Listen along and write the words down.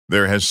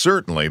There has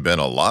certainly been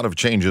a lot of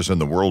changes in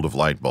the world of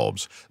light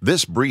bulbs.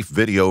 This brief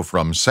video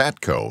from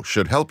SATCO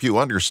should help you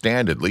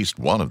understand at least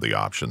one of the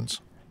options.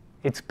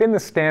 It's been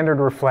the standard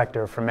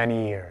reflector for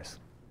many years.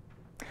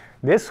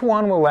 This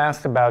one will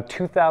last about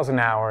 2,000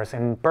 hours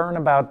and burn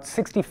about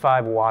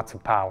 65 watts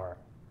of power.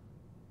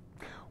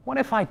 What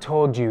if I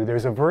told you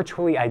there's a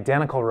virtually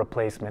identical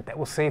replacement that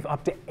will save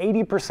up to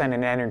 80%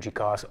 in energy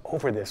costs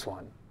over this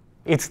one?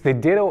 It's the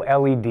Ditto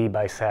LED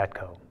by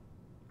SATCO.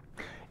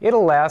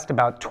 It'll last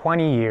about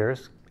 20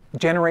 years,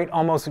 generate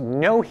almost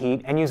no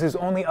heat, and uses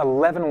only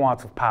 11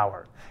 watts of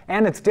power,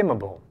 and it's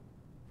dimmable.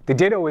 The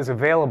Ditto is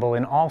available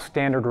in all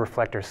standard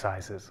reflector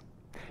sizes.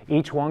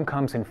 Each one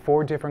comes in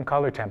 4 different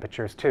color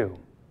temperatures too.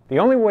 The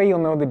only way you'll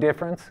know the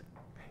difference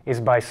is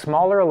by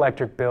smaller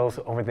electric bills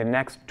over the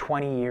next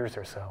 20 years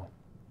or so.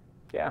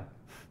 Yeah,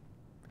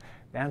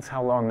 that's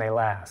how long they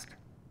last.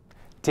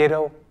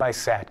 Ditto by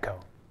SATCO.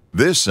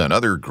 This and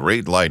other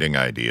great lighting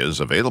ideas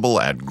available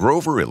at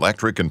Grover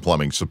Electric and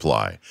Plumbing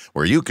Supply,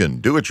 where you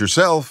can do it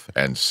yourself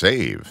and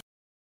save.